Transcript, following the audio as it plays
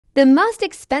The most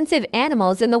expensive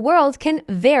animals in the world can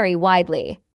vary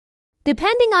widely,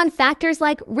 depending on factors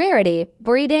like rarity,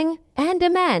 breeding, and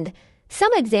demand.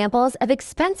 Some examples of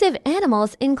expensive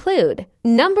animals include: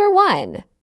 Number 1.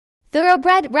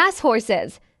 Thoroughbred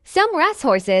racehorses. Some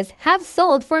racehorses have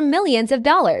sold for millions of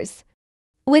dollars,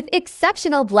 with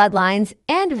exceptional bloodlines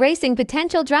and racing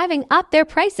potential driving up their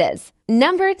prices.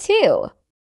 Number 2.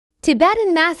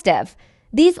 Tibetan Mastiff.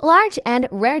 These large and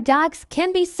rare dogs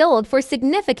can be sold for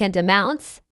significant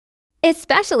amounts,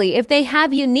 especially if they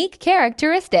have unique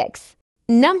characteristics.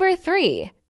 Number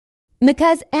 3.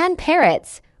 Macaws and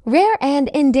Parrots. Rare and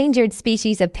endangered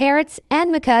species of parrots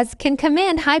and macaws can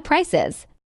command high prices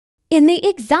in the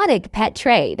exotic pet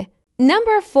trade.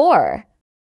 Number 4.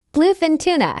 Bluefin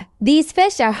Tuna. These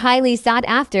fish are highly sought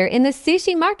after in the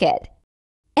sushi market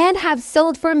and have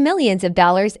sold for millions of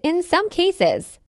dollars in some cases.